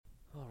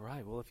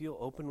right, well, if you'll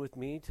open with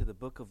me to the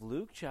book of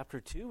Luke, chapter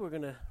 2, we're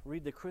going to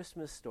read the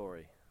Christmas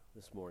story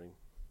this morning.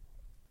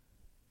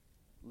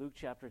 Luke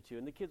chapter 2,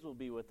 and the kids will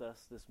be with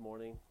us this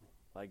morning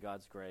by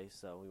God's grace,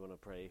 so we want to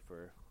pray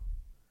for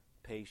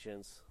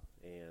patience,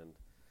 and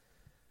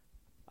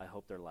I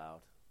hope they're loud.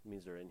 It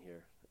means they're in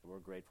here, and we're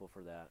grateful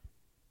for that.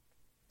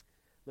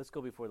 Let's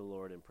go before the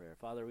Lord in prayer.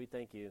 Father, we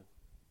thank you,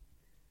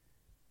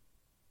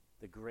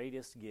 the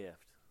greatest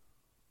gift,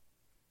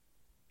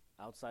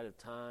 outside of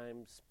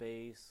time,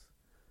 space,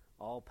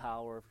 all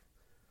power,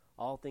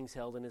 all things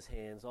held in his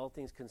hands, all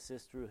things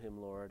consist through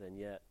him, Lord, and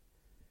yet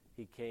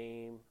he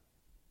came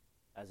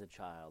as a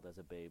child, as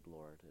a babe,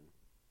 Lord. And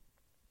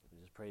we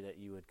just pray that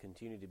you would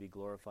continue to be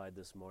glorified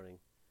this morning.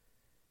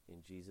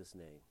 In Jesus'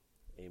 name,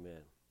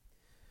 amen.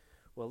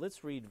 Well,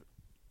 let's read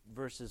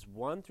verses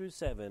 1 through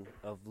 7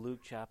 of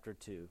Luke chapter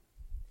 2.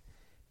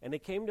 And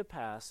it came to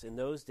pass in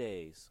those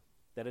days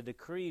that a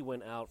decree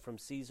went out from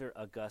Caesar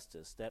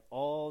Augustus that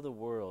all the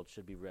world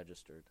should be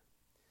registered.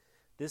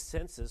 This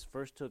census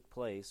first took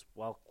place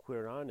while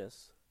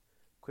Quirinius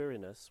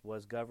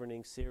was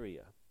governing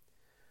Syria.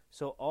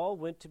 So all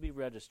went to be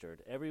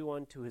registered,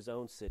 everyone to his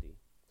own city.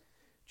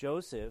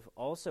 Joseph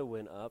also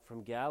went up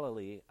from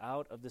Galilee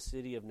out of the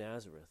city of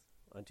Nazareth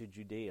unto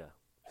Judea,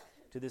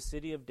 to the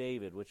city of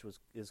David, which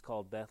is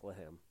called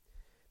Bethlehem,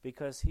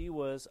 because he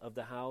was of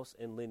the house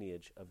and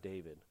lineage of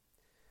David,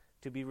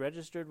 to be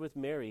registered with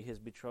Mary his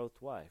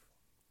betrothed wife,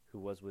 who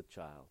was with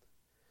child.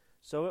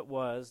 So it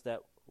was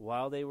that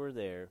while they were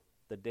there,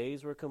 the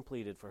days were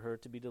completed for her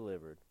to be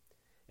delivered,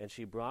 and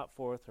she brought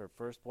forth her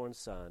firstborn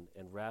son,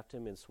 and wrapped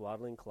him in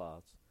swaddling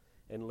cloths,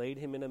 and laid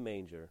him in a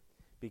manger,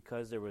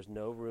 because there was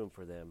no room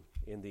for them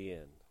in the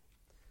inn.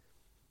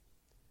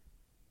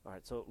 All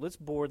right, so let's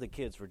bore the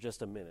kids for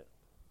just a minute.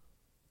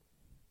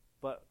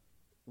 But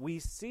we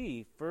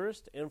see,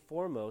 first and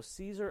foremost,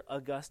 Caesar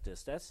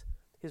Augustus. That's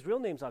his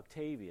real name's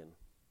Octavian.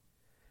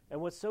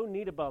 And what's so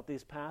neat about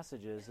these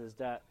passages is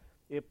that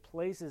it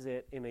places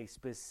it in a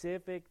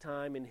specific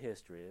time in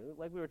history.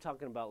 Like we were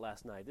talking about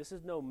last night, this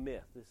is no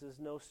myth. This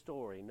is no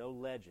story, no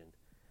legend.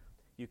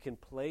 You can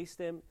place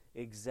them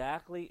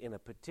exactly in a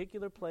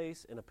particular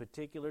place, in a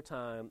particular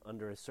time,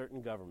 under a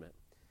certain government.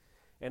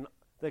 And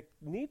the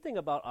neat thing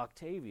about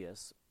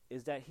Octavius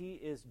is that he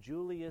is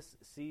Julius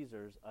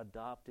Caesar's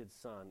adopted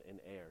son and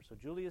heir. So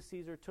Julius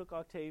Caesar took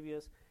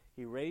Octavius,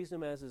 he raised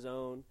him as his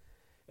own,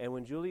 and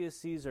when Julius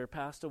Caesar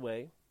passed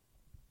away,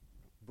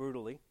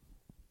 brutally,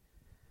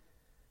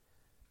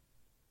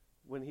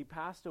 when he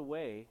passed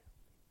away,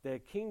 the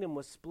kingdom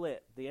was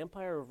split. The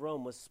Empire of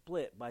Rome was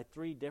split by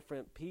 3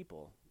 different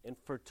people. And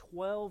for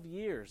 12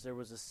 years, there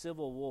was a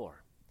civil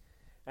war.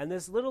 And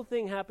this little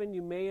thing happened.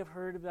 You may have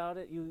heard about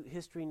it, you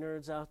history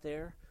nerds out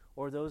there,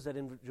 or those that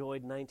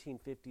enjoyed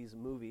 1950s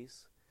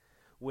movies,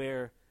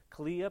 where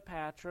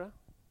Cleopatra,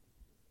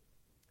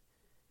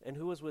 and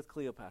who was with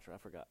Cleopatra? I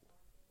forgot.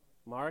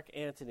 Mark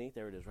Antony,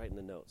 there it is, right in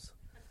the notes.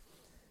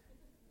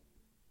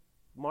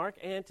 Mark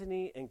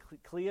Antony and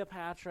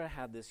Cleopatra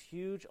had this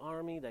huge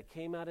army that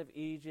came out of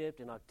Egypt,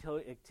 and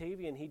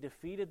Octavian, he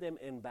defeated them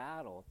in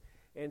battle.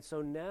 And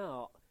so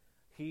now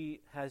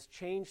he has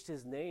changed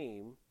his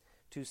name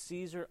to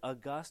Caesar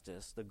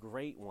Augustus, the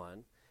Great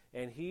One,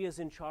 and he is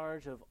in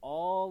charge of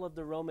all of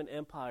the Roman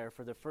Empire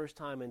for the first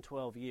time in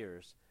 12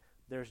 years.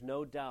 There's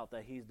no doubt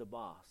that he's the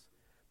boss.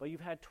 But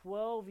you've had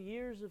 12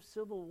 years of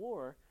civil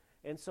war,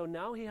 and so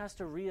now he has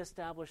to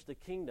reestablish the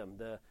kingdom,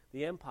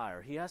 the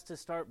empire. He has to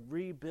start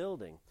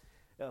rebuilding.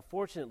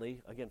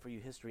 Fortunately, again, for you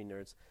history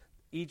nerds,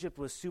 Egypt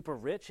was super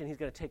rich, and he's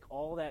going to take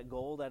all that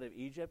gold out of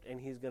Egypt,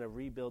 and he's going to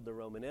rebuild the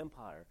Roman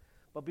Empire.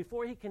 But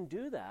before he can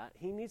do that,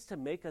 he needs to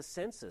make a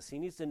census. He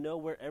needs to know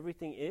where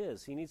everything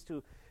is. He needs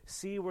to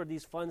see where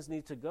these funds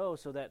need to go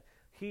so that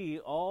he,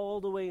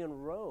 all the way in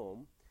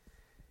Rome,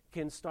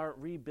 can start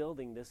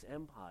rebuilding this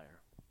empire.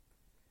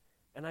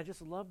 And I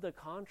just love the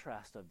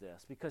contrast of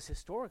this, because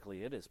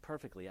historically it is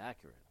perfectly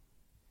accurate.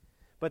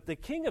 But the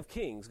King of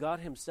Kings, God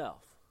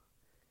himself,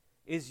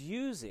 is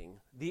using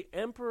the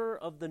emperor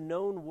of the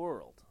known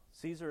world,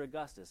 Caesar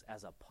Augustus,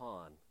 as a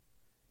pawn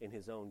in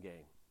his own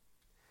game.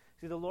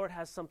 See, the Lord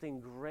has something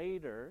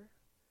greater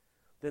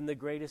than the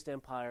greatest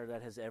empire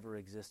that has ever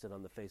existed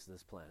on the face of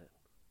this planet.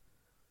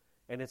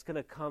 And it's going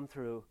to come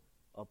through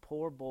a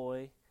poor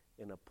boy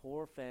in a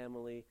poor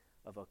family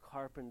of a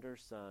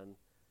carpenter's son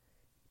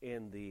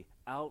in the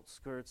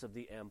outskirts of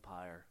the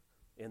empire,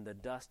 in the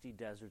dusty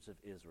deserts of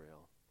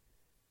Israel,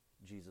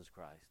 Jesus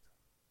Christ.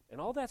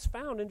 And all that's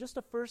found in just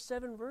the first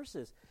 7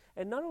 verses.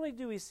 And not only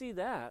do we see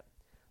that,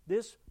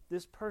 this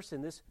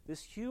person,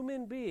 this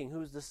human being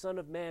who's the Son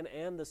of Man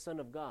and the Son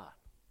of God,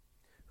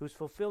 who's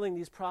fulfilling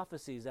these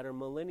prophecies that are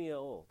millennia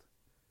old,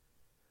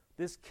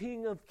 this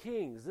King of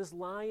Kings, this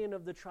Lion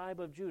of the tribe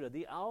of Judah,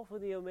 the Alpha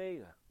and the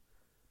Omega,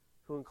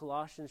 who in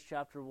Colossians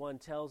chapter 1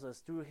 tells us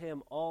through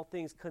him all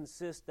things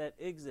consist that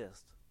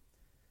exist.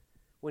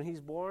 When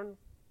he's born,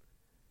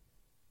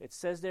 it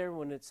says there,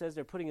 when it says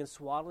they're putting in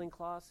swaddling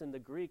cloths, in the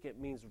Greek it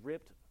means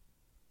ripped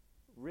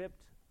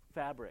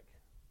fabric.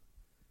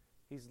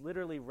 He's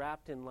literally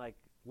wrapped in like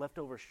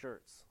leftover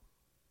shirts.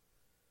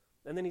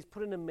 And then he's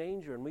put in a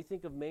manger, and we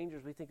think of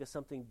mangers, we think of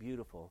something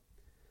beautiful.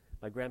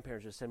 My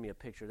grandparents just sent me a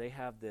picture. They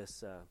have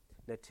this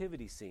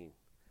nativity scene.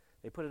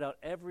 They put it out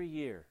every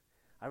year.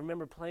 I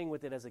remember playing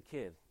with it as a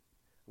kid.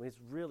 I mean,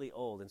 it's really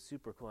old and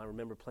super cool. I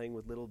remember playing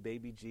with little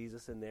baby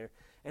Jesus in there,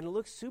 and it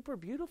looks super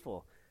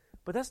beautiful.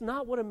 But that's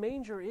not what a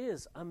manger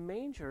is. A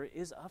manger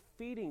is a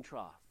feeding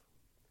trough.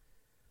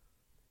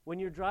 When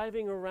you're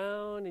driving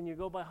around and you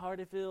go by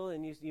Hardeeville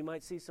and you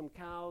might see some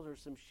cows or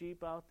some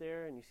sheep out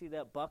there, and you see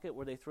that bucket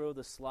where they throw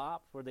the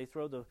slop, where they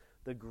throw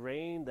the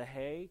grain, the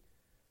hay,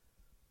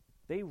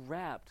 they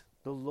wrapped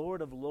the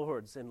Lord of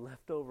Lords in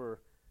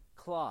leftover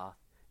cloth,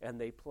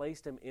 and they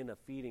placed him in a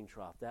feeding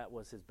trough. That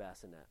was his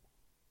bassinet.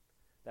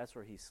 That's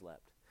where he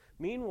slept.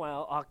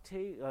 Meanwhile,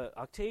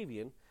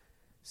 Octavian,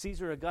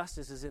 Caesar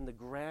Augustus, is in the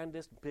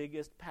grandest,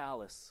 biggest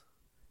palace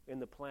in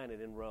the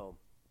planet in Rome.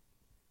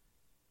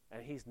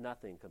 And he's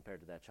nothing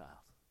compared to that child.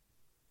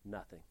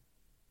 Nothing.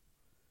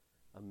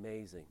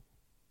 Amazing.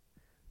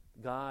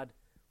 God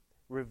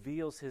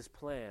reveals his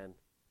plan.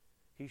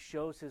 He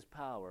shows his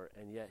power,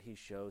 and yet he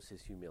shows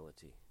his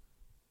humility.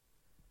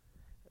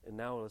 And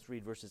now let's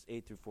read verses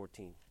 8 through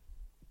 14.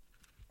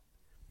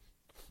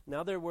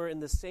 Now there were in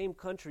the same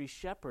country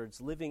shepherds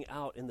living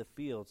out in the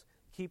fields,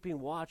 keeping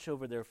watch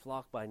over their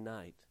flock by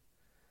night.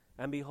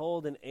 And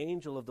behold, an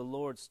angel of the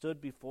Lord stood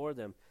before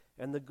them,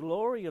 and the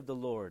glory of the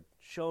Lord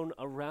shone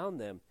around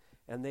them,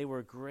 and they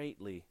were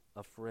greatly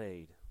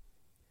afraid.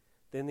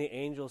 Then the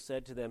angel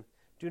said to them,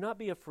 Do not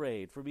be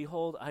afraid, for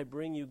behold, I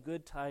bring you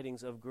good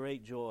tidings of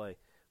great joy,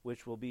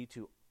 which will be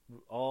to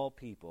all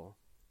people.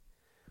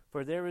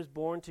 For there is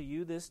born to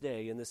you this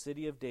day in the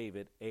city of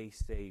David a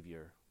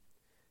Savior,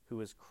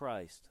 who is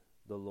Christ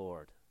the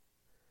Lord.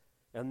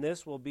 And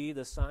this will be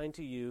the sign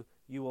to you,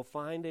 you will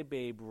find a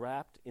babe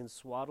wrapped in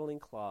swaddling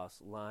cloths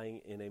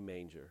lying in a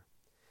manger.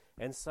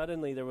 And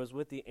suddenly there was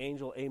with the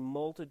angel a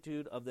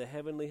multitude of the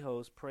heavenly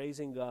host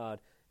praising God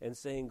and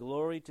saying,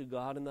 Glory to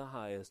God in the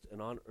highest,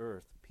 and on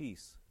earth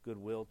peace,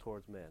 goodwill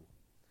towards men.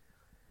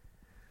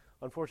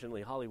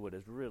 Unfortunately, Hollywood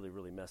has really,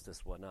 really messed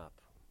this one up.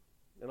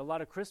 And a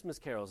lot of Christmas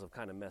carols have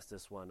kind of messed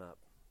this one up.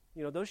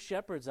 You know, those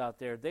shepherds out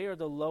there, they are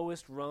the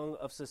lowest rung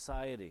of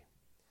society.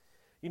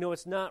 You know,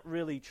 it's not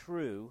really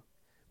true,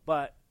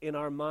 but in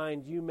our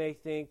mind, you may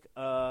think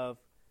of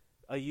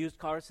a used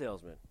car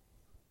salesman,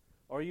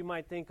 or you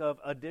might think of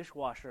a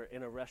dishwasher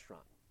in a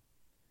restaurant.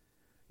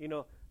 You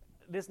know,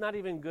 it's not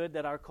even good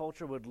that our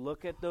culture would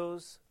look at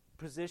those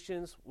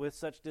positions with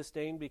such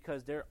disdain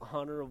because they're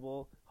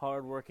honorable,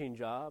 hardworking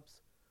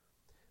jobs.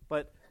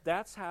 But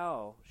that's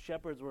how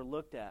shepherds were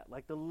looked at,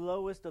 like the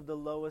lowest of the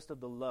lowest of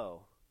the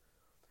low.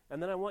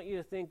 And then I want you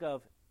to think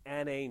of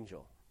an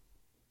angel.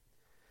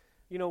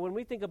 You know, when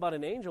we think about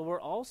an angel,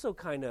 we're also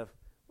kind of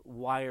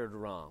wired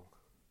wrong.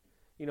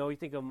 You know, you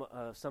think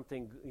of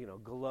something, you know,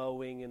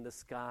 glowing in the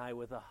sky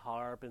with a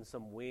harp and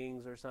some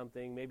wings or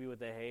something, maybe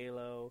with a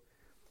halo.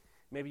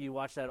 Maybe you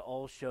watch that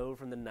old show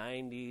from the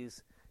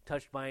 90s,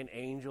 Touched by an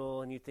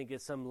Angel, and you think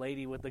it's some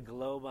lady with a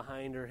glow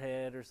behind her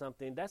head or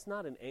something. That's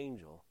not an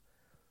angel.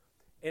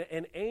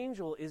 An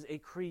angel is a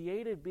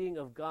created being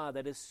of God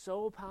that is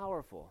so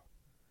powerful.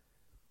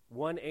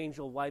 One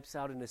angel wipes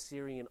out an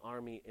Assyrian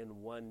army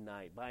in one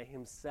night by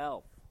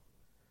himself.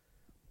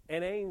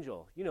 An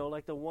angel, you know,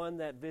 like the one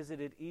that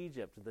visited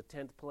Egypt, the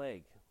 10th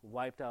plague,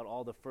 wiped out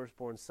all the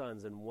firstborn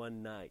sons in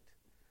one night.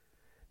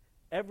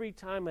 Every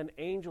time an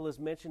angel is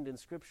mentioned in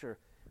Scripture,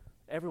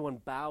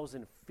 everyone bows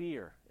in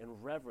fear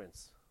and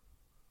reverence.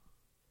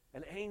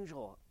 An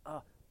angel,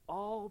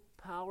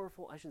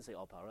 all-powerful, I shouldn't say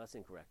all-powerful, that's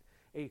incorrect.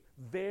 A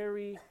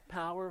very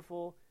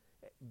powerful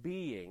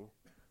being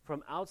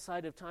from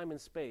outside of time and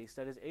space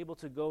that is able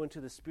to go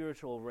into the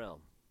spiritual realm,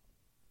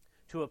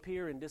 to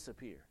appear and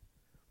disappear.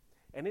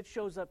 And it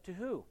shows up to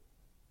who?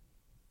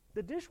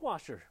 The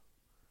dishwasher.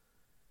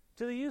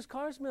 To the used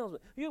car salesman.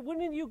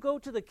 Wouldn't you go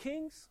to the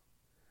kings?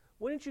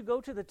 Wouldn't you go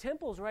to the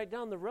temples right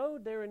down the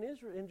road there in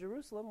Israel, in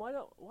Jerusalem?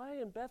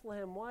 Why in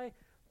Bethlehem? Why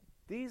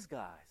these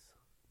guys?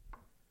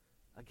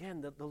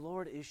 Again, the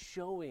Lord is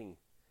showing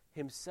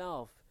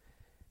himself,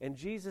 and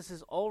Jesus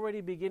is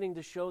already beginning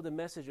to show the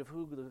message of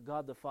who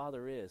God the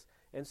Father is.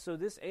 And so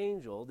this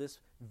angel, this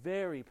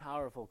very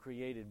powerful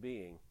created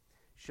being,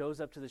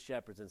 shows up to the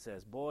shepherds and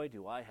says, Boy,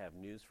 do I have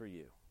news for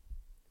you.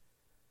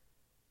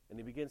 And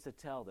he begins to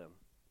tell them,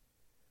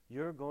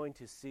 you're going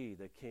to see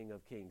the King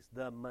of Kings,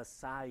 the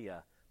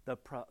Messiah, the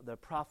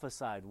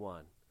prophesied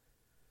one.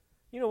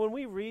 You know, when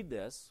we read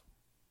this,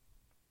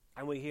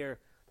 and we hear,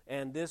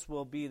 and this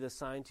will be the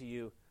sign to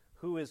you,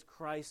 who is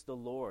Christ the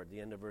Lord, the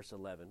end of verse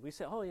 11. We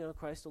say, oh, you know,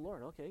 Christ the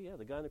Lord. Okay, yeah,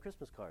 the guy on the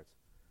Christmas cards.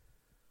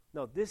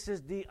 No, this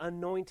is the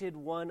anointed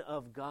one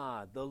of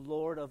God, the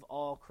Lord of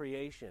all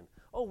creation.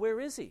 Oh, where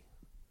is he?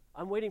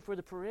 I'm waiting for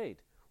the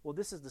parade. Well,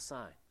 this is the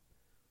sign.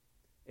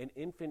 An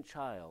infant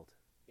child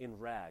in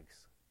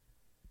rags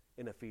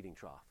in a feeding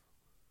trough.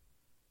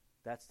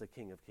 That's the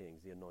King of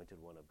Kings, the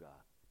anointed one of God.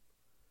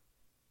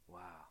 Wow.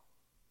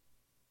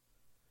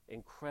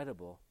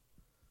 Incredible.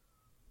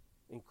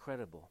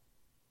 Incredible.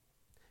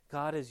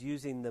 God is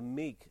using the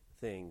meek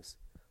things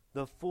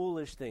the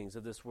foolish things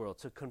of this world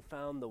to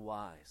confound the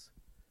wise.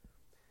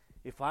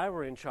 If I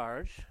were in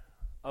charge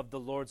of the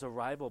Lord's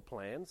arrival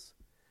plans,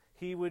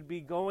 he would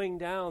be going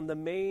down the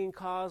main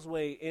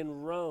causeway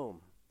in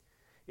Rome.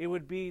 It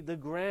would be the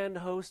grand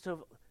host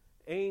of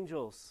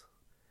angels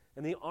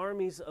and the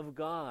armies of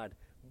God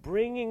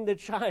bringing the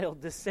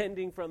child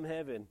descending from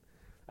heaven.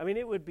 I mean,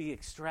 it would be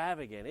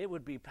extravagant. It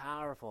would be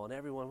powerful, and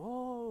everyone,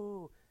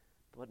 whoa,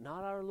 but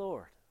not our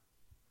Lord.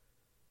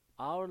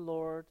 Our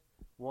Lord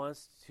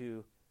wants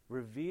to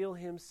reveal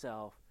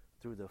himself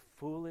through the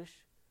foolish,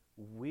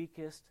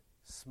 weakest,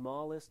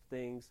 smallest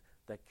things,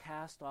 the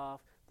cast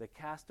off, the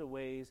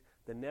castaways,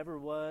 the never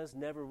was,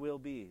 never will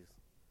be's.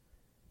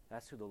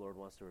 That's who the Lord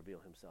wants to reveal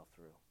himself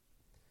through.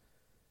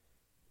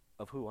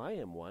 Of who I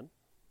am one.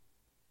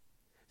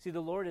 See,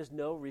 the Lord is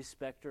no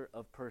respecter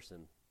of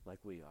person like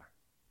we are.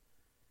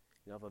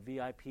 You know, if a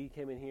VIP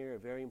came in here, a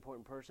very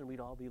important person, we'd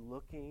all be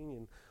looking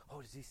and,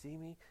 oh, does he see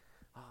me?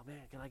 Oh,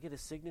 man, can I get a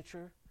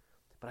signature?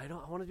 But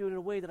I want to do it in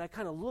a way that I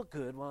kind of look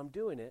good while I'm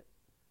doing it.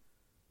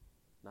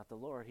 Not the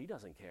Lord. He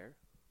doesn't care.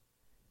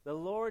 The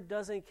Lord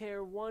doesn't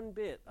care one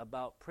bit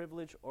about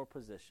privilege or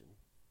position.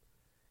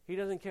 He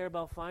doesn't care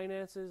about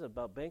finances,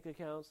 about bank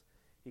accounts.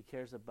 He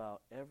cares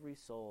about every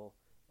soul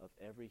of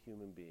every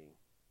human being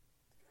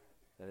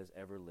that has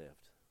ever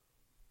lived.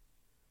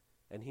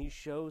 And he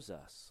shows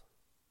us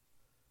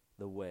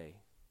the way.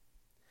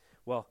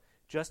 Well,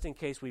 just in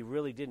case we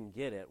really didn't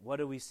get it, what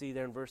do we see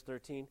there in verse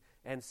 13?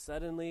 And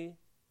suddenly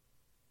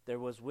there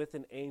was with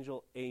an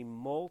angel a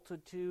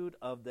multitude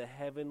of the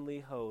heavenly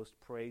host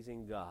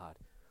praising God.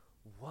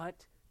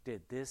 What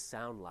did this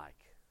sound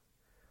like?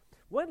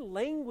 What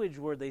language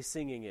were they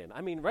singing in?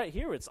 I mean, right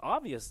here it's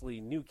obviously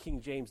New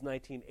King James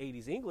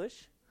 1980s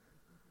English.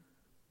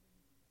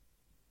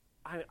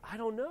 I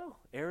don't know.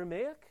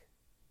 Aramaic?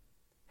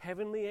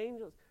 Heavenly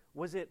angels?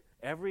 Was it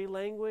every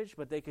language,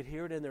 but they could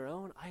hear it in their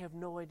own? I have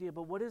no idea.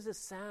 But what is this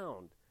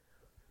sound?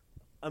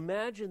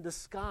 Imagine the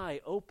sky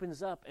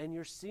opens up and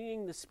you're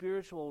seeing the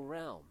spiritual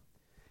realm.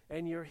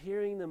 And you're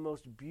hearing the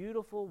most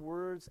beautiful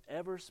words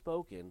ever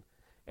spoken.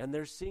 And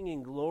they're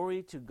singing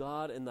glory to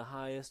God in the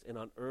highest, and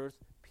on earth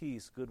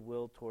peace,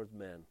 goodwill towards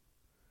men.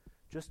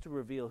 Just to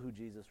reveal who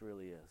Jesus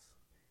really is.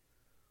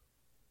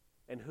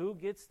 And who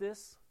gets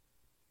this?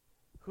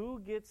 Who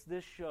gets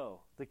this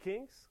show? The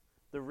kings?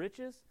 The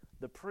riches?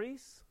 The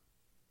priests?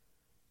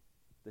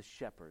 The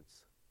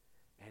shepherds.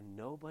 And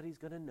nobody's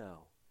going to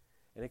know.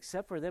 And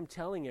except for them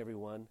telling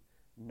everyone,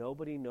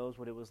 nobody knows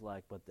what it was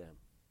like but them.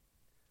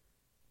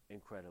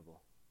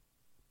 Incredible.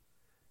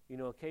 You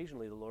know,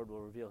 occasionally the Lord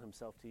will reveal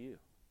himself to you.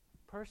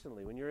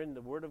 Personally, when you're in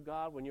the Word of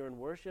God, when you're in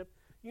worship,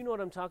 you know what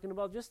I'm talking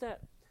about. Just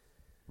that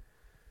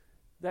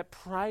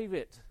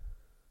private,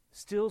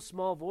 still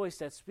small voice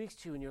that speaks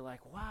to you, and you're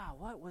like, wow,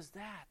 what was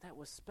that? That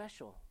was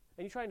special.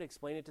 And you're trying to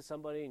explain it to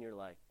somebody, and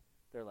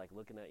they're like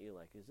looking at you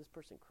like, is this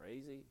person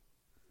crazy?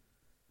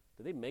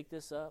 Did they make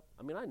this up?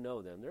 I mean, I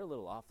know them. They're a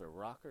little off their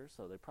rocker,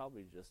 so they're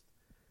probably just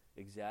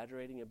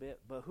exaggerating a bit.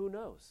 But who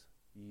knows?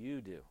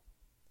 You do.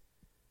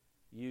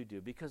 You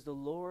do. Because the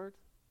Lord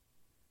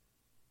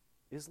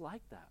is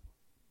like that.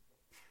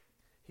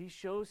 He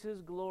shows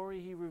his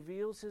glory. He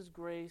reveals his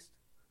grace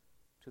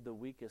to the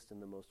weakest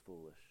and the most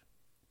foolish.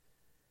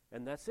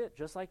 And that's it,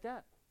 just like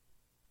that.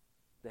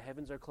 The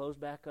heavens are closed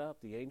back up.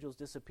 The angels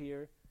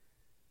disappear.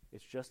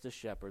 It's just the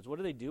shepherds. What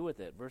do they do with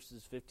it?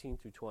 Verses 15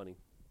 through 20.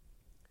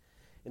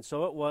 And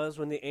so it was,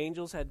 when the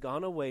angels had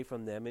gone away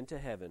from them into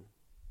heaven,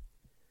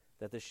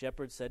 that the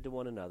shepherds said to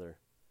one another,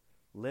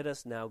 let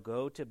us now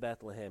go to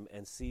Bethlehem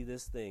and see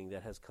this thing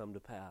that has come to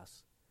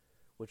pass,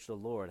 which the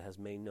Lord has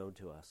made known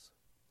to us.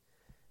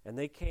 And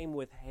they came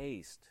with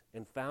haste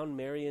and found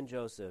Mary and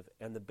Joseph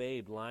and the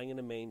babe lying in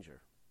a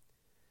manger.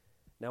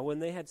 Now when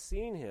they had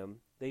seen him,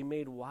 they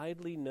made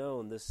widely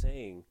known the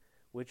saying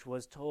which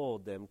was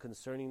told them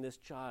concerning this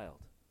child.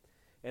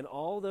 And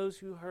all those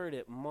who heard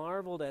it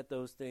marveled at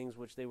those things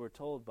which they were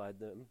told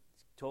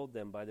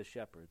them by the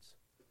shepherds.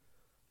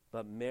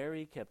 But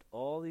Mary kept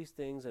all these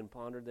things and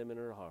pondered them in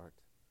her heart.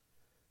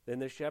 Then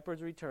the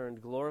shepherds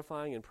returned,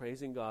 glorifying and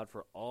praising God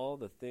for all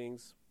the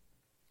things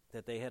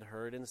that they had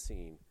heard and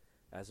seen,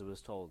 as it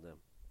was told them.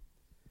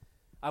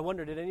 I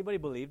wonder, did anybody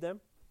believe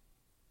them?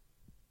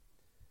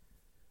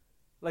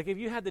 Like if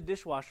you had the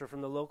dishwasher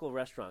from the local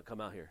restaurant come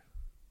out here,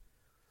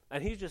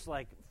 and he's just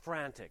like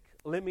frantic,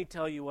 let me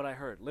tell you what I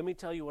heard, let me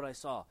tell you what I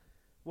saw,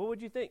 what would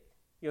you think?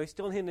 You know, he's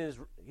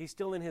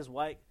still in his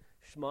white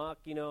schmuck.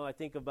 You know, I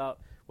think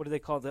about, what do they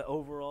call the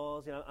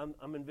overalls? You know,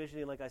 I'm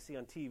envisioning like I see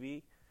on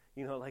TV.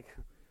 You know, like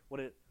what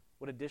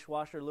a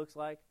dishwasher looks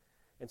like,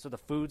 and so the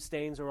food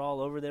stains are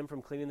all over them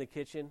from cleaning the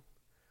kitchen.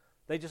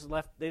 They just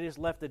left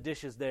the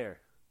dishes there,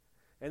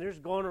 and they're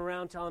just going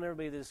around telling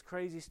everybody this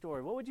crazy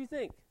story. What would you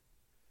think?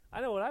 I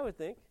know what I would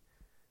think.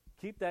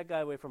 Keep that guy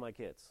away from my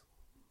kids.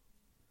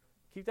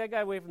 Keep that guy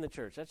away from the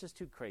church. That's just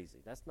too crazy.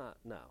 That's not,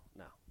 no.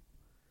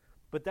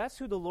 But that's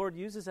who the Lord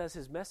uses as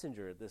his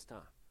messenger at this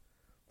time.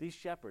 These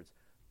shepherds.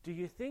 Do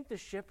you think the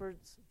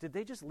shepherds, did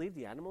they just leave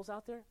the animals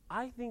out there?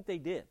 I think they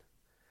did.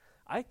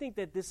 I think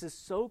that this is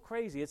so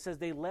crazy. It says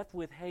they left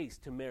with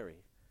haste to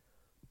Mary.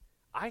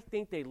 I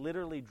think they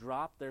literally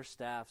dropped their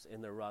staffs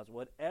and their rods.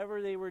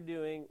 Whatever they were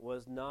doing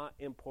was not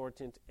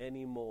important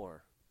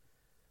anymore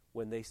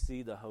when they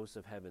see the hosts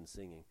of heaven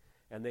singing.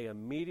 And they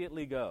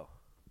immediately go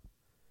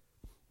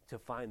to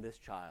find this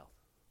child.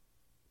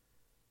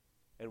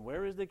 And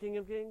where is the King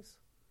of Kings?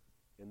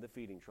 In the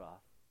feeding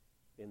trough,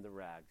 in the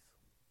rags.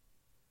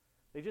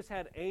 They just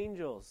had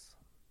angels,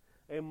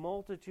 a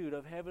multitude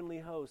of heavenly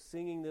hosts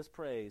singing this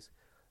praise,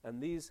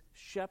 and these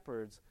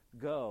shepherds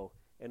go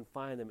and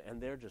find them,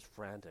 and they're just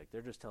frantic.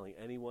 They're just telling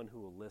anyone who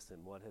will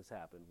listen what has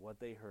happened,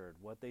 what they heard,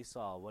 what they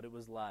saw, what it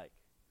was like.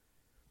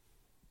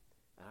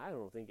 And I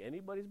don't think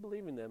anybody's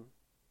believing them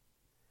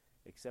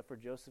except for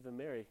Joseph and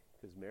Mary,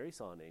 because Mary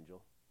saw an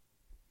angel.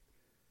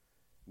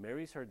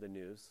 Mary's heard the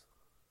news.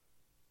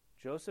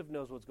 Joseph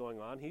knows what's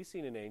going on. He's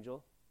seen an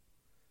angel.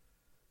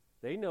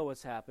 They know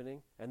what's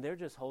happening, and they're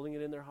just holding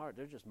it in their heart.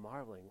 They're just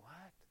marveling.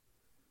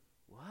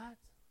 What?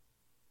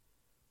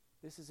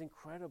 This is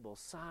incredible.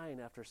 Sign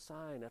after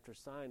sign after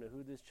sign of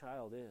who this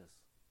child is.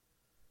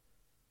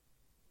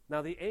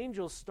 Now, the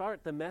angels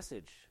start the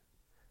message.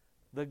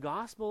 The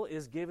gospel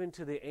is given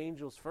to the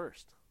angels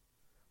first.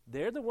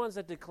 They're the ones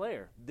that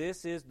declare,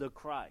 this is the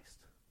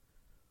Christ.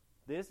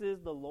 This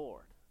is the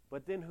Lord.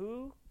 But then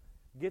who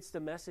gets the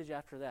message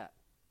after that?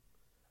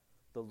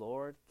 The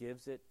Lord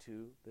gives it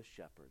to the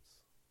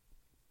shepherds.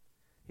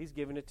 He's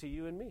given it to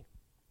you and me,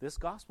 this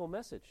gospel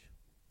message.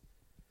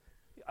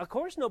 Of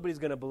course nobody's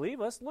going to believe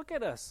us. Look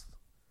at us.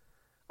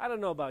 I don't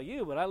know about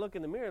you, but I look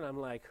in the mirror and I'm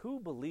like, who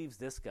believes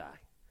this guy?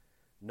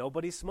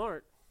 Nobody's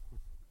smart.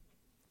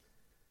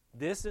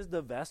 This is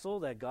the vessel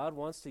that God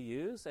wants to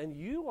use, and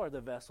you are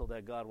the vessel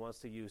that God wants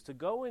to use to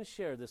go and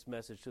share this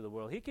message to the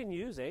world. He can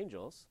use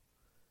angels.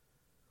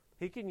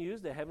 He can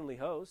use the heavenly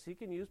hosts. He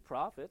can use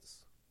prophets.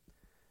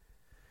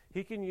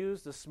 He can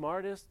use the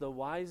smartest, the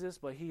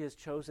wisest, but he has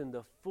chosen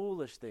the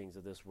foolish things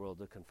of this world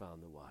to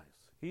confound the wise.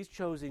 He's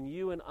chosen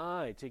you and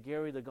I to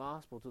carry the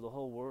gospel to the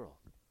whole world,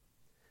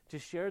 to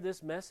share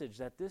this message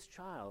that this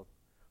child,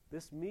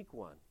 this meek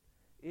one,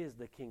 is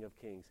the King of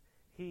Kings.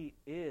 He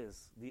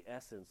is the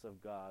essence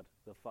of God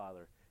the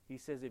Father. He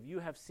says, if you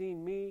have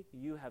seen me,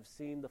 you have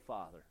seen the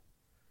Father.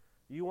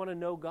 You want to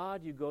know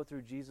God, you go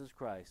through Jesus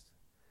Christ.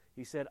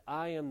 He said,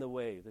 I am the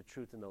way, the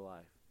truth, and the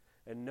life.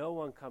 And no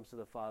one comes to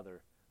the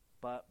Father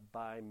but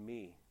by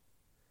me.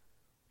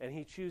 And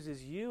he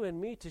chooses you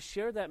and me to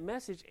share that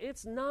message.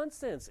 It's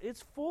nonsense.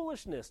 It's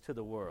foolishness to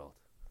the world.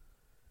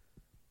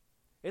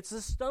 It's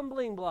a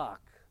stumbling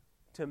block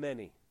to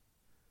many.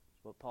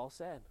 That's what Paul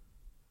said.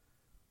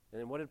 And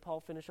then what did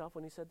Paul finish off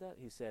when he said that?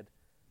 He said,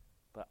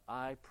 but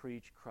I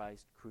preach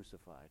Christ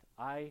crucified.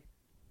 I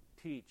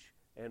teach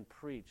and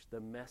preach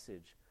the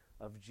message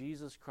of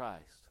Jesus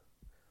Christ,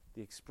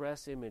 the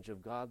express image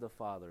of God the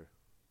Father,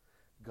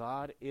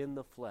 God in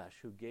the flesh,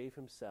 who gave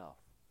himself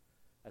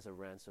as a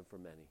ransom for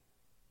many.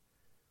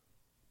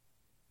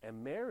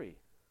 And Mary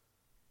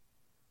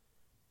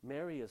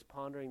is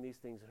pondering these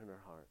things in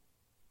her heart.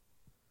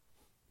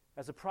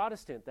 As a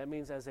Protestant, that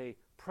means as a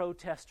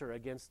protester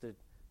against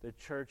the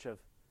Church of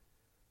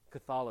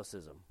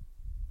Catholicism.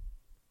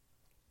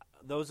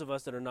 Those of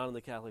us that are not in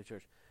the Catholic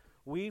Church,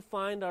 we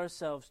find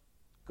ourselves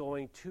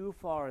going too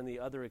far in the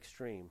other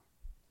extreme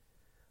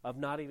of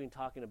not even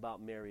talking about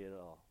Mary at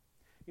all.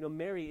 You know,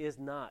 Mary is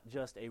not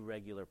just a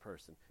regular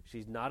person.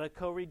 She's not a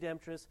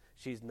co-redemptress.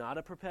 She's not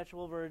a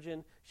perpetual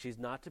virgin. She's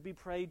not to be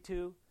prayed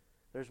to.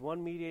 There's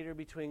one mediator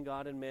between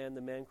God and man,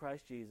 the man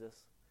Christ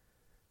Jesus.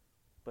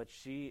 But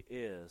she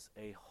is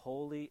a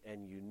holy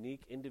and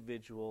unique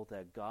individual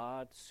that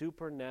God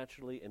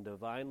supernaturally and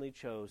divinely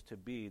chose to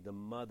be the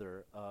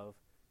mother of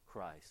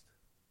Christ.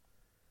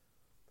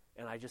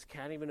 And I just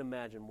can't even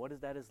imagine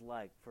what that is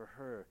like for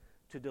her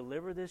to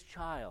deliver this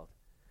child,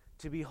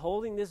 to be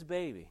holding this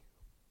baby.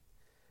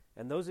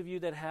 And those of you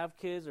that have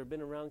kids or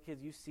been around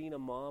kids, you've seen a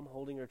mom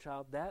holding her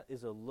child. That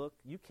is a look,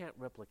 you can't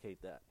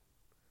replicate that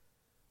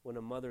when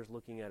a mother's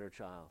looking at her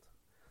child.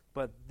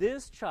 But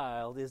this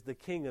child is the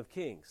King of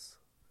Kings.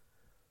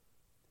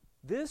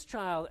 This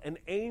child, an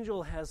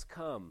angel has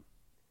come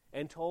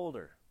and told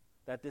her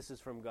that this is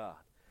from God.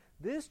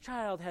 This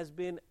child has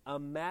been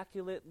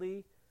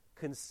immaculately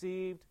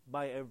conceived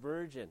by a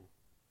virgin.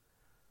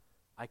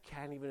 I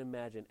can't even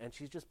imagine. And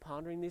she's just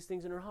pondering these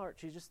things in her heart.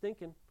 She's just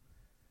thinking,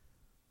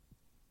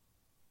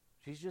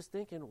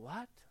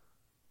 what?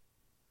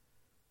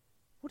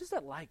 What is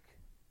that like?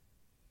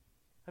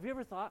 Have you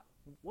ever thought,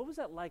 what was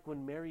that like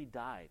when Mary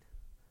died?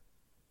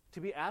 To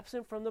be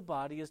absent from the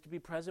body is to be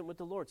present with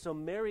the Lord. So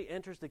Mary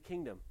enters the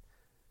kingdom.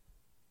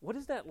 What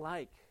is that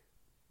like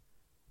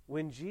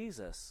when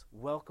Jesus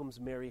welcomes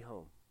Mary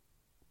home?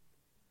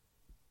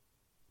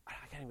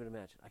 I can't even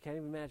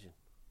imagine.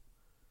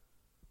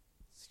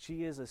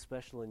 She is a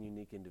special and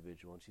unique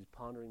individual, and she's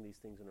pondering these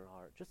things in her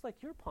heart, just like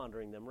you're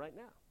pondering them right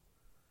now.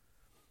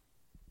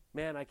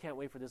 Man, I can't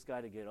wait for this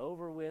guy to get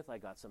over with. I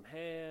got some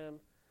ham.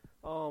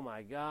 Oh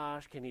my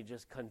gosh, can he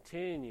just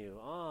continue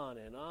on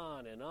and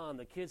on and on?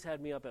 The kids had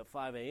me up at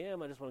 5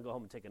 a.m. I just want to go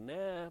home and take a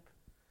nap.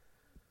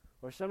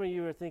 Or some of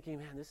you are thinking,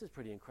 man, this is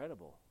pretty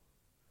incredible.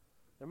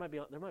 There might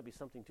be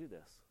something to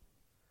this.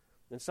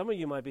 And some of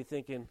you might be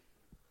thinking,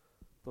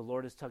 the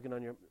Lord is tugging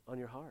on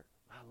your heart.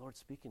 Wow, the Lord's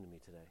speaking to me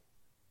today.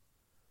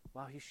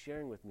 Wow, He's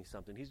sharing with me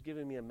something. He's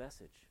giving me a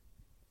message.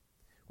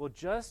 Well,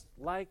 just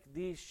like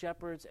these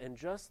shepherds and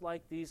just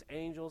like these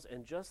angels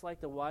and just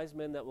like the wise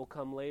men that will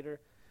come later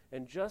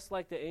and just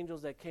like the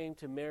angels that came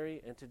to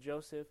Mary and to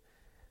Joseph,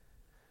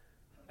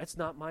 it's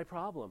not my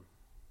problem.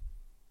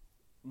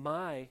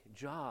 My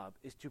job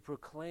is to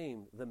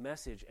proclaim the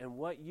message, and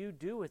what you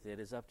do with it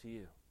is up to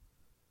you.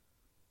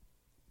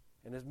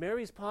 And as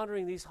Mary's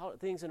pondering these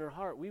things in her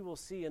heart, we will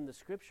see in the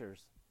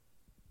Scriptures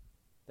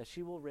that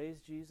she will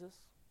raise Jesus,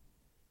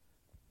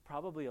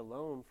 probably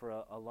alone for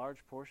a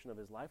large portion of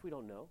his life. We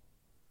don't know.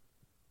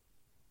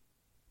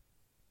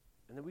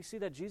 And then we see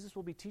that Jesus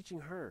will be teaching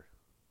her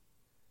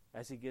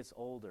as he gets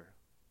older.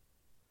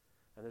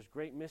 And there's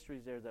great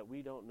mysteries there that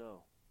we don't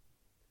know.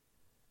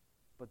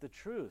 But the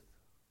truth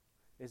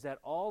is that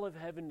all of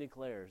heaven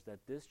declares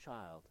that this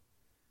child,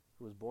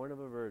 who was born of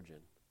a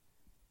virgin,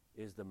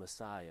 is the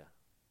Messiah.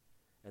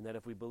 And that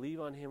if we believe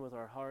on him with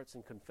our hearts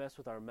and confess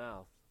with our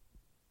mouth,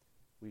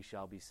 we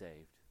shall be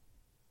saved.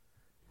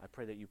 I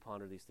pray that you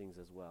ponder these things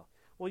as well.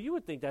 Well, you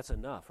would think that's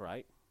enough,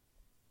 right?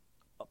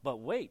 But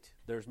wait,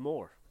 there's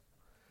more.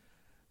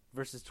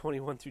 Verses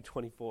 21 through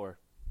 24.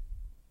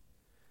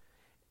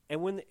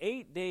 And when the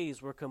 8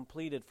 days were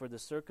completed for the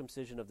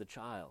circumcision of the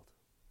child,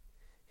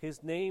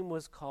 his name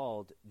was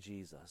called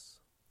Jesus,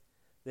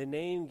 the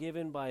name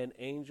given by an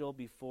angel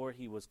before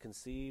he was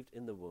conceived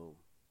in the womb.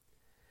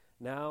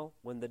 Now,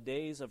 when the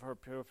days of her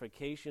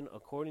purification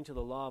according to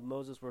the law of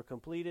Moses were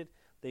completed,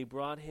 they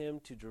brought him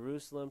to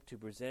Jerusalem to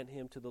present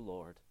him to the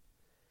Lord.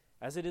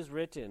 As it is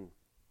written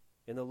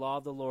in the law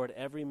of the Lord,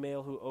 every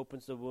male who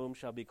opens the womb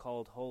shall be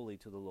called holy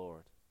to the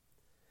Lord.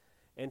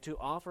 And to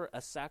offer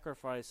a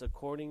sacrifice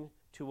according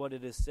to what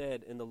it is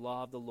said in the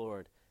law of the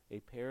Lord, a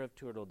pair of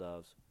turtle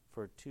doves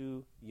for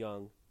 2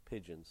 young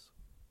pigeons.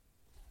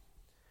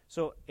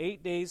 So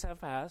 8 days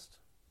have passed.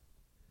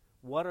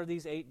 What are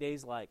these 8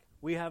 days like?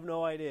 We have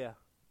no idea.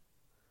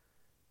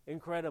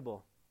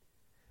 Incredible.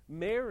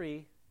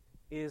 Mary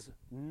is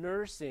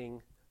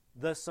nursing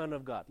the Son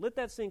of God. Let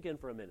that sink in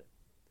for a minute.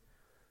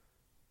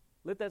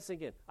 Let that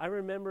sink in. I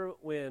remember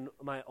when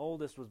my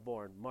oldest was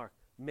born, Mark,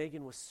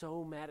 Megan was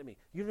so mad at me.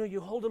 You know,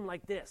 you hold him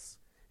like this.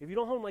 If you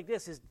don't hold him like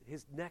this,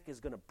 his neck is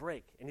going to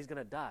break and he's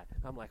going to die.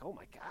 I'm like, oh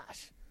my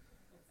gosh.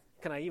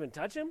 Can I even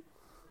touch him?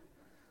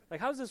 Like,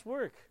 how does this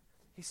work?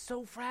 He's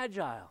so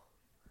fragile.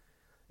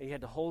 And you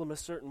had to hold him a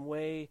certain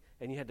way,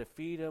 and you had to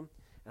feed him.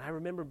 And I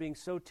remember being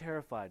so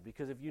terrified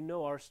because if you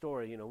know our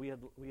story, you know, we had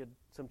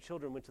some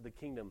children went to the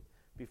kingdom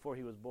before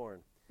he was born.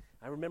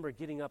 I remember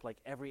getting up like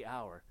every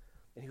hour,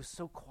 and he was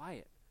so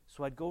quiet.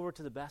 So I'd go over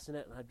to the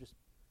bassinet, and I'd just,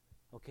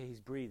 okay, he's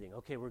breathing.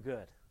 Okay, we're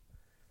good.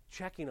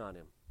 Checking on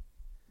him.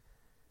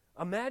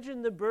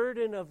 Imagine the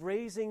burden of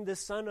raising the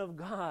Son of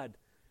God.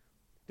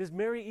 Does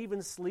Mary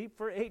even sleep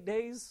for 8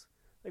 days?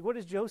 Like, what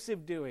is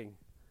Joseph doing?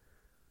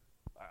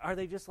 Are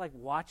they just like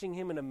watching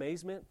him in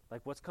amazement?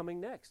 Like, what's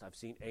coming next? I've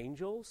seen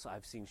angels.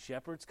 I've seen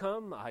shepherds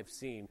come. I've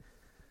seen,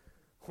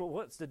 well,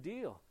 what's the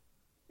deal?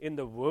 In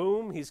the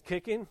womb, he's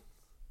kicking,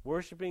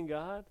 worshiping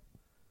God.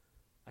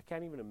 I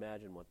can't even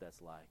imagine what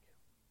that's like.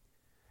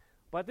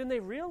 But then they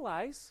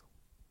realize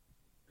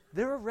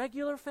they're a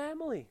regular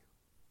family.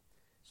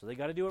 So they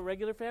got to do what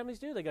regular families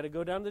do. They got to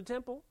go down to the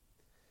temple.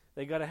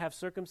 They got to have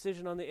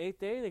circumcision on the 8th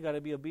day. They got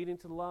to be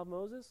obedient to the law of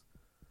Moses.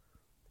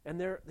 And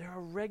they're a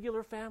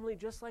regular family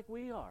just like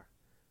we are.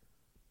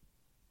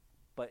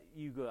 But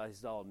you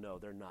guys all know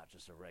they're not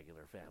just a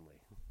regular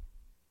family.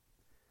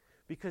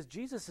 Because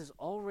Jesus is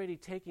already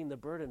taking the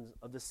burdens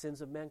of the sins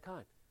of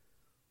mankind.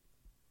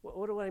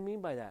 What do I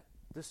mean by that?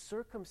 The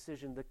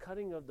circumcision, the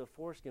cutting of the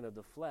foreskin of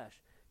the flesh,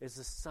 is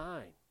a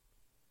sign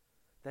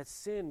that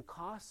sin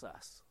costs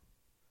us.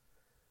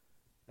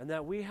 And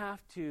that we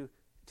have to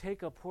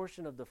take a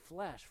portion of the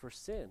flesh for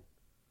sin.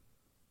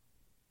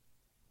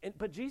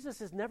 But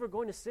Jesus is never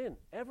going to sin,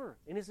 ever.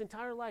 In his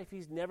entire life,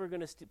 he's never going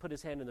to put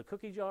his hand in the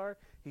cookie jar.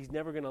 He's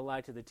never going to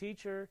lie to the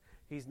teacher.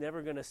 He's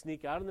never going to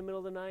sneak out in the middle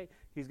of the night.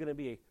 He's going to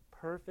be a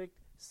perfect,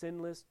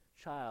 sinless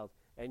child.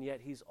 And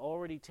yet he's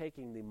already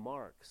taking the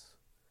marks.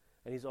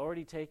 And he's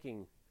already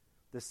taking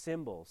the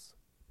symbols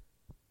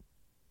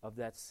of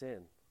that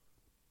sin.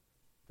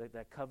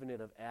 That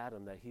covenant of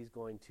Adam that he's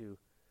going to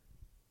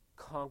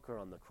conquer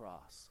on the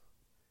cross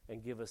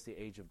and give us the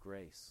age of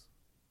grace.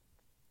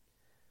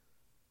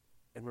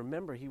 And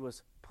remember, he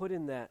was put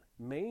in that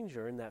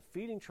manger, in that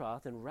feeding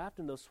trough, and wrapped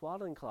in those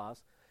swaddling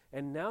cloths.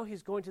 And now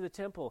he's going to the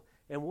temple.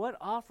 And what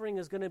offering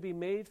is going to be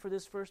made for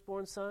this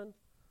firstborn son?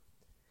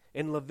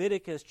 In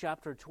Leviticus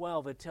chapter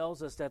 12, it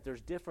tells us that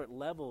there's different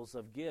levels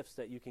of gifts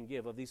that you can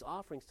give, of these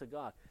offerings to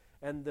God.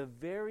 And the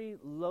very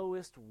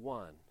lowest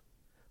one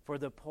for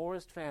the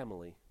poorest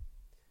family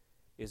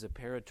is a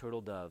pair of turtle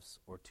doves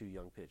or 2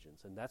 young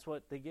pigeons. And that's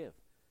what they give.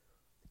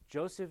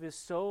 Joseph is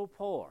so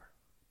poor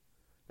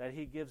that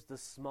he gives the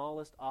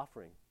smallest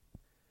offering.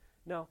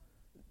 Now,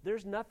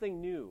 there's nothing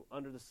new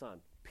under the sun.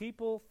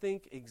 People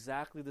think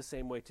exactly the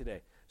same way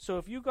today. So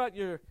if you got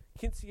your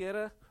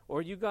quinceañera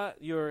or you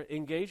got your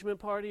engagement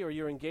party or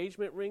your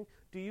engagement ring,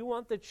 do you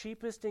want the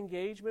cheapest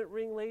engagement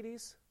ring,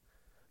 ladies?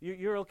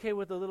 You're okay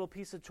with a little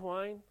piece of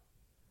twine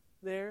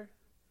there?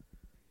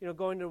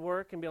 Going to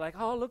work and be like,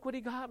 oh, look what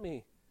he got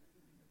me.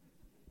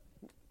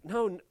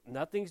 No,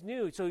 nothing's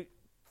new. So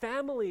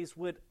families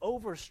would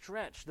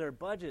overstretch their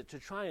budget to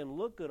try and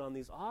look good on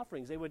these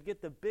offerings. They would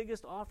get the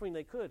biggest offering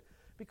they could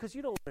because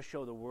you don't want to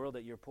show the world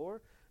that you're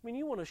poor. I mean,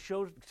 you want to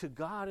show to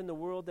God and the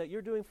world that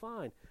you're doing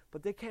fine,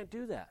 but they can't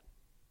do that.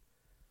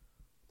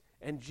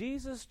 And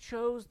Jesus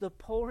chose the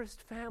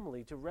poorest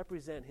family to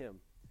represent him,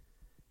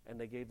 and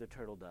they gave the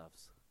turtle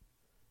doves.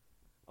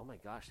 Oh my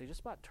gosh, they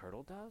just bought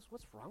turtle doves?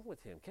 What's wrong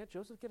with him? Can't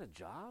Joseph get a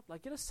job?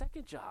 Get a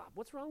second job.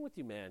 What's wrong with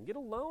you, man? Get a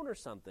loan or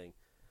something.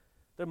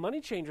 Their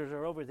money changers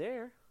are over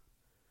there.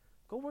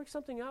 Go work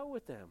something out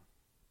with them.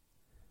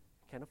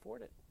 Can't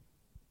afford it.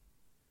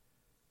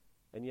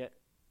 And yet,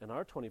 in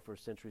our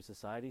 21st century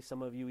society,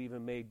 some of you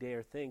even may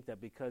dare think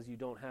that because you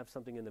don't have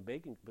something in the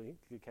bank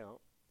account,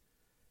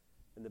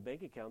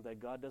 that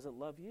God doesn't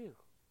love you.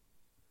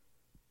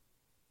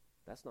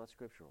 That's not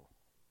scriptural.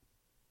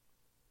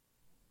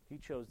 He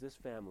chose this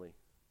family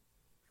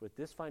with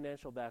this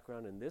financial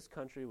background in this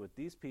country with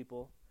these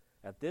people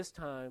at this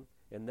time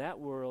in that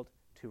world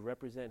to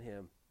represent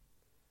him.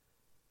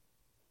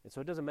 And so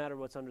it doesn't matter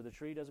what's under the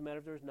tree. It doesn't matter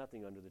if there's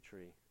nothing under the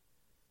tree.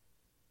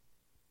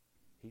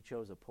 He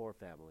chose a poor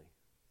family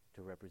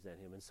to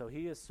represent him. And so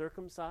he is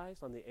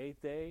circumcised on the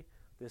 8th day.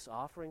 This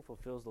offering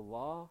fulfills the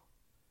law.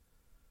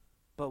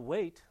 But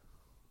wait,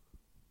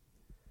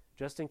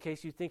 just in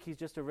case you think he's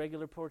just a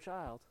regular poor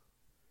child,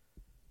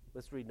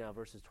 let's read now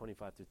verses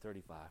 25 through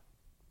 35.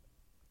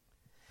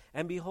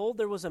 And behold,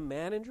 there was a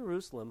man in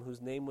Jerusalem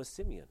whose name was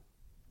Simeon.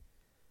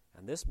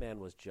 And this man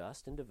was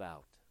just and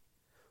devout,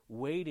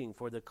 waiting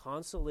for the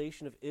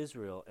consolation of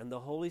Israel, and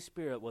the Holy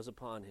Spirit was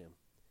upon him.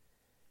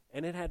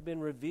 And it had been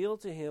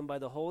revealed to him by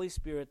the Holy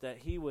Spirit that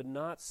he would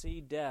not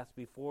see death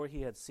before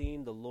he had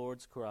seen the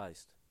Lord's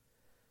Christ.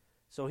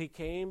 So he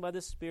came by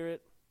the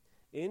Spirit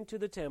into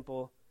the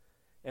temple,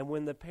 and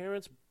when the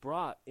parents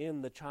brought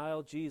in the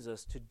child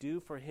Jesus to do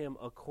for him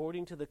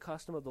according to the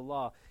custom of the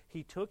law,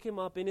 he took him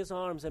up in his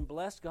arms and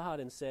blessed God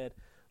and said,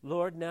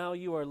 Lord, now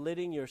you are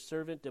letting your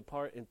servant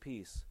depart in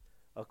peace,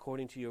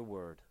 according to your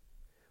word.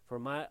 For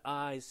my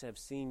eyes have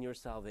seen your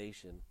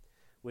salvation,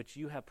 which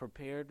you have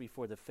prepared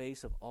before the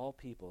face of all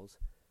peoples,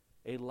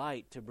 a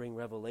light to bring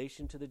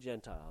revelation to the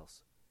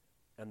Gentiles,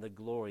 and the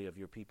glory of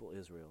your people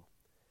Israel.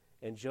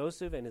 And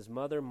Joseph and his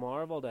mother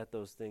marveled at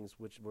those things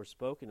which were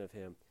spoken of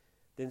him.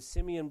 Then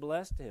Simeon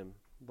blessed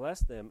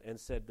them, and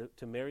said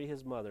to Mary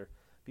his mother,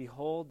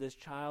 Behold, this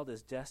child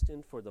is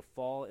destined for the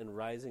fall and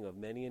rising of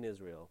many in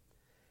Israel,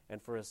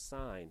 and for a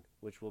sign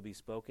which will be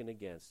spoken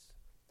against.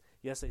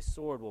 Yes, a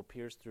sword will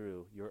pierce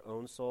through your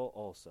own soul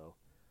also,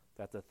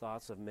 that the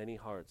thoughts of many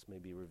hearts may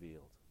be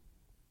revealed.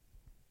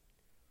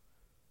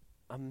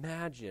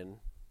 Imagine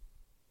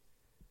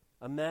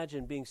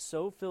being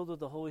so filled with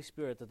the Holy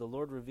Spirit that the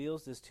Lord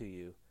reveals this to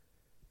you.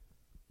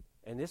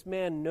 And this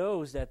man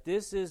knows that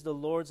this is the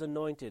Lord's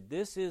anointed.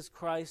 This is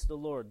Christ the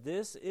Lord.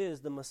 This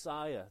is the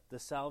Messiah, the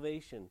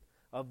salvation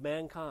of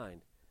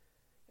mankind.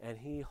 And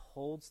he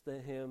holds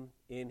him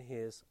in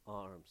his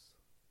arms.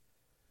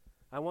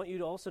 I want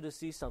you also to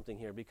see something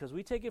here, because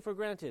we take it for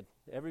granted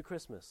every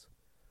Christmas.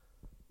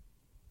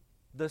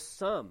 The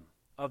sum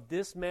of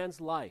this man's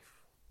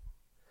life,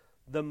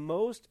 the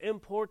most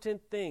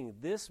important thing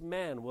this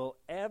man will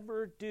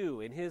ever do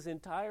in his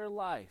entire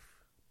life,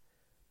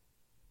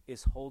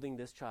 is holding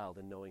this child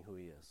and knowing who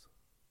he is.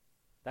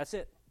 That's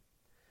it.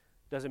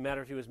 Doesn't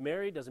matter if he was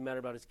married, doesn't matter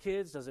about his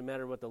kids, doesn't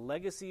matter what the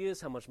legacy is,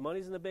 how much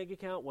money's in the bank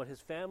account, what his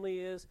family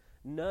is.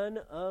 None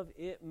of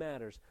it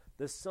matters.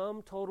 The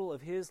sum total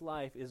of his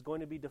life is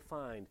going to be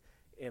defined,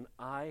 and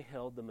I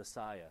held the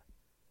Messiah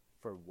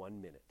for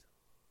 1 minute.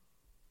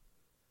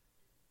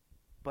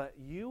 But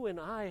you and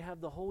I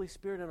have the Holy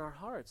Spirit in our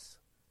hearts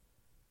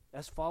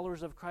as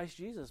followers of Christ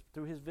Jesus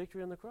through his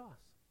victory on the cross.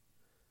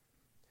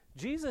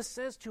 Jesus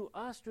says to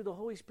us through the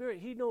Holy Spirit,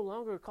 he no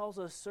longer calls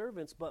us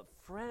servants, but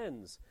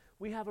friends.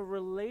 We have a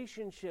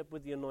relationship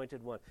with the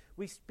Anointed One.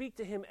 We speak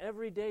to him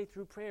every day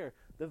through prayer.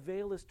 The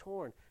veil is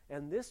torn.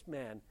 And this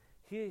man,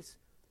 his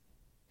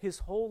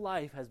whole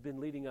life has been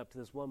leading up to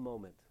this one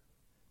moment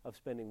of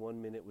spending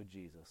 1 minute with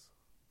Jesus.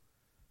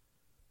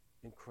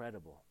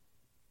 Incredible.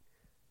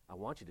 I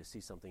want you to see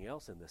something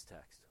else in this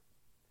text.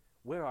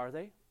 Where are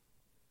they?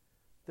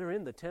 They're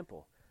in the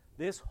temple.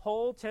 This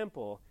whole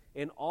temple,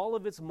 in all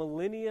of its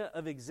millennia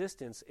of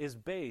existence, is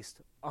based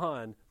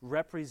on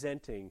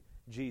representing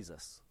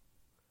Jesus.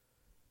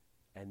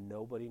 And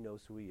nobody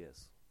knows who he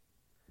is.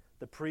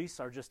 The priests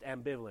are just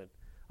ambivalent.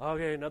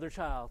 Okay, another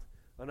child,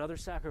 another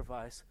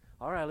sacrifice.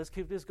 All right, let's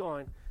keep this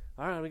going.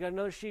 All right, we got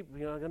another sheep, we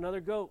got another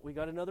goat, we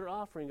got another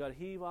offering, we got a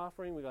heave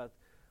offering, we got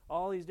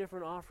all these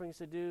different offerings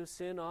to do,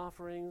 sin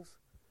offerings.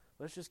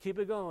 Let's just keep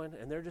it going.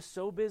 And they're just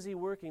so busy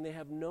working, they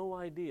have no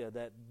idea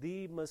that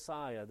the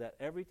Messiah, that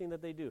everything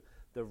that they do,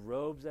 the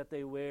robes that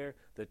they wear,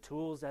 the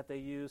tools that they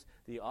use,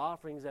 the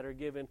offerings that are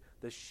given,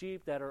 the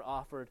sheep that are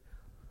offered,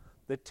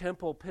 the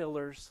temple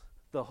pillars,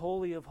 the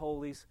Holy of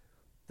Holies,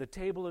 the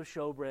table of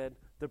showbread,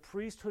 the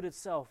priesthood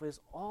itself is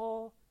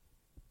all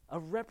a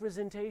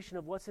representation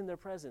of what's in their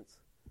presence.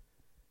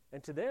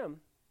 And to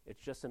them,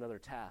 it's just another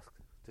task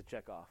to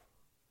check off.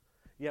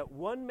 Yet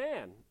one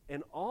man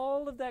in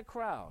all of that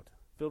crowd,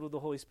 filled with the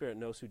Holy Spirit,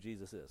 knows who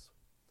Jesus is.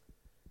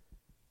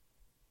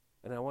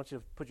 And I want you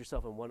to put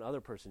yourself in one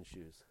other person's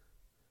shoes.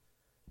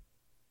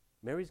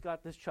 Mary's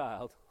got this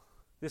child,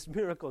 this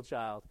miracle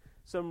child.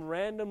 Some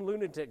random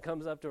lunatic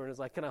comes up to her and is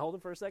like, "Can I hold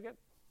him for a second?"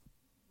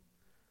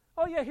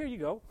 "Oh, yeah, here you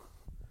go."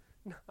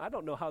 I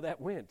don't know how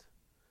that went.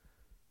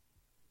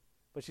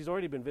 But she's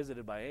already been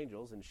visited by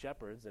angels and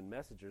shepherds and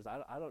messengers.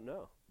 I don't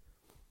know.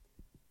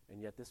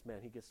 And yet this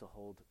man, he gets to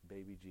hold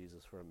baby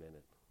Jesus for a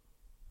minute.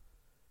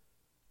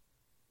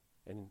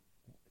 And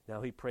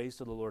now he prays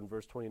to the Lord in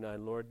verse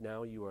 29, "Lord,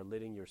 now you are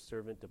letting your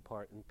servant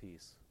depart in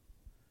peace.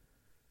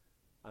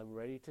 I'm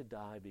ready to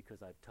die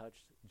because I've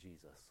touched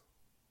Jesus."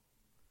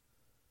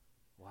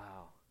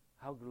 Wow,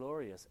 how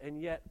glorious. And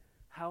yet,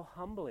 how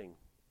humbling.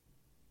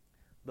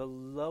 The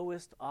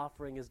lowest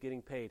offering is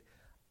getting paid.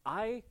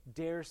 I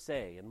dare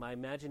say, in my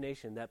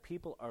imagination, that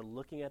people are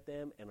looking at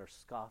them and are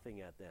scoffing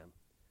at them.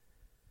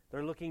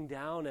 They're looking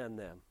down on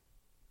them.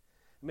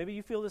 Maybe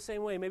you feel the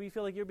same way. Maybe you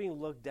feel like you're being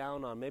looked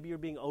down on. Maybe you're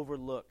being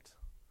overlooked.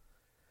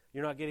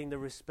 You're not getting the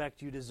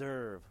respect you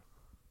deserve.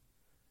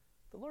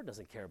 The Lord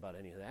doesn't care about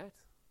any of that.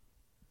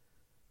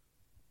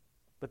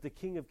 But the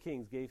King of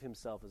Kings gave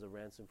himself as a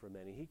ransom for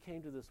many. He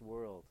came to this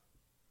world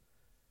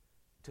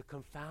to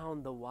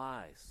confound the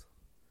wise,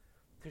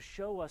 to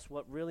show us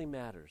what really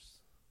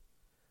matters,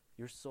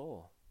 your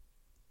soul.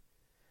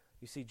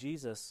 You see,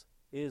 Jesus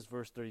is,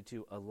 verse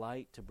 32, a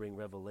light to bring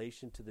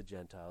revelation to the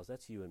Gentiles.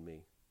 That's you and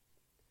me.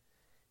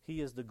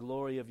 He is the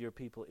glory of your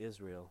people,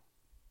 Israel.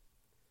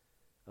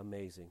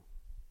 Amazing.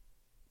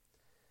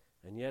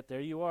 And yet, there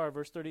you are,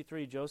 verse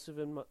 33, Joseph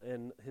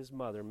and his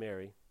mother,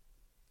 Mary.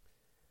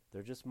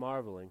 They're just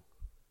marveling.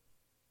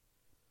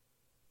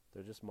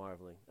 They're just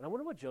marveling. And I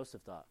wonder what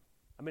Joseph thought.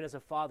 I mean, as a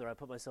father, I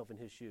put myself in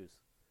his shoes.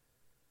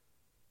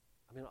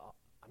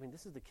 I mean,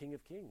 this is the King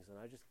of Kings, and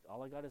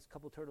all I got is a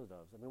couple turtle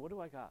doves. I mean, what do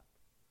I got?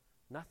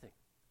 Nothing.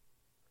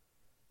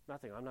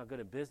 Nothing. I'm not good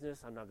at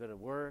business. I'm not good at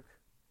work.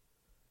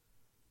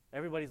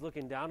 Everybody's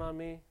looking down on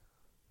me.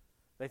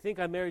 They think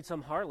I married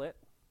some harlot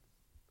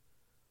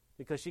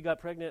because she got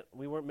pregnant.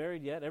 We weren't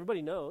married yet.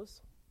 Everybody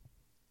knows.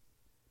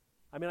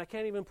 I mean, I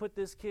can't even put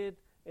this kid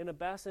in a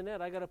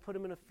bassinet. I got to put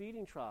him in a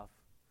feeding trough.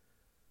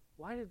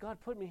 Why did God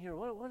put me here?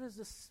 What is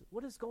this?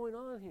 What is going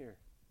on here?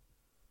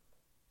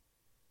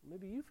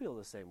 Maybe you feel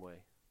the same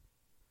way.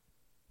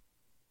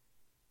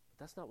 But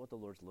that's not what the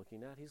Lord's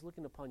looking at. He's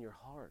looking upon your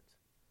heart.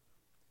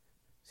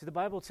 See, the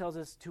Bible tells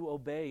us to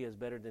obey is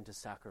better than to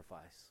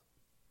sacrifice.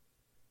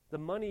 The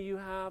money you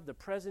have, the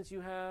presence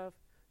you have,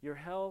 your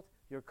health,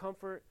 your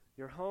comfort,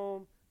 your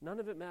home, none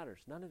of it matters.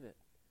 None of it.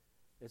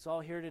 It's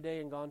all here today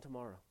and gone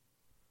tomorrow.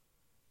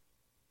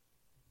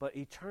 But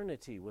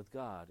eternity with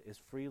God is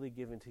freely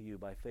given to you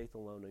by faith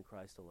alone in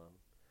Christ alone.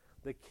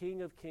 The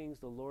King of Kings,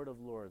 the Lord of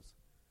Lords,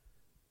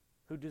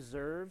 who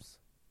deserves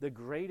the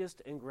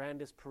greatest and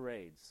grandest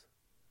parades.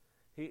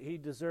 He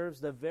deserves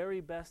the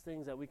very best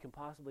things that we can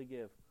possibly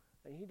give,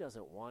 and he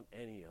doesn't want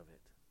any of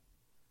it.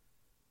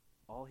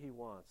 All he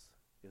wants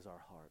is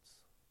our hearts.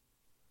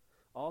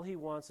 All he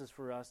wants is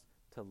for us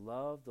to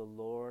love the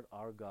Lord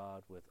our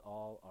God with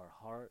all our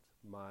heart,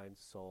 mind,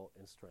 soul,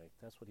 and strength.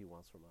 That's what he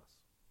wants from us.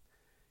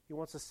 He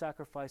wants a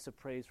sacrifice of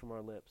praise from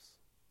our lips.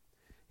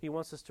 He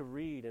wants us to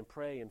read and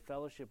pray and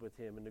fellowship with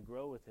him and to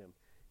grow with him.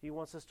 He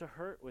wants us to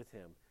hurt with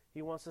him.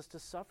 He wants us to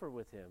suffer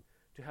with him,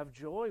 to have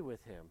joy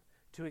with him,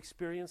 to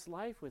experience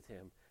life with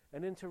him,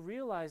 and then to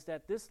realize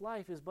that this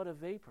life is but a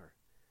vapor,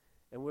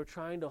 and we're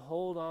trying to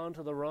hold on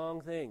to the wrong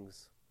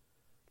things.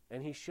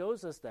 And he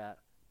shows us that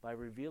by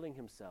revealing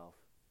himself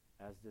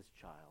as this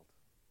child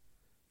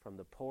from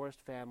the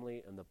poorest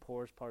family and the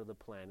poorest part of the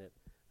planet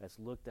that's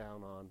looked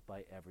down on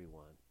by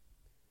everyone.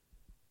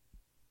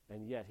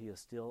 And yet he is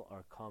still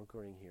our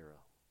conquering hero,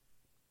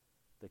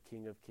 the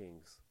King of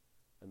Kings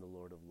and the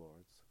Lord of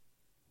Lords.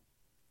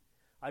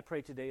 I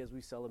pray today as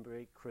we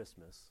celebrate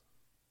Christmas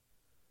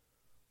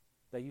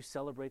that you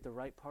celebrate the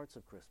right parts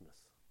of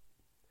Christmas,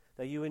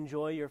 that you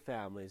enjoy your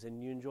families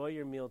and you enjoy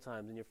your meal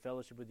times and your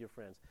fellowship with your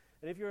friends.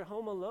 And if you're at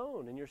home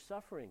alone and you're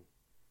suffering,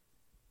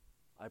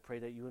 I pray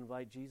that you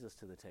invite Jesus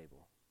to the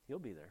table. He'll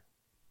be there.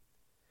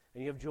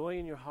 And you have joy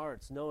in your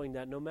hearts knowing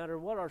that no matter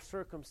what our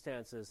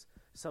circumstances,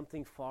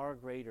 something far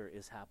greater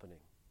is happening.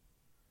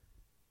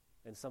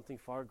 And something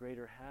far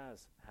greater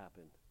has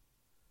happened.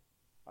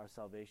 Our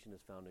salvation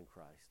is found in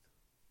Christ.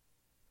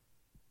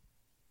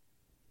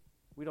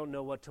 We don't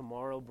know what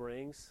tomorrow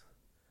brings.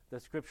 The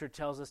Scripture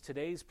tells us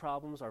today's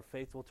problems are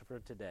faithful for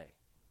today.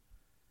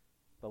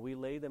 But we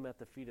lay them at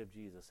the feet of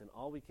Jesus, and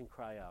all we can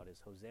cry out is,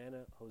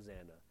 Hosanna,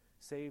 Hosanna.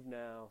 Save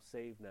now,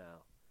 save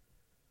now.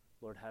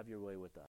 Lord, have your way with us.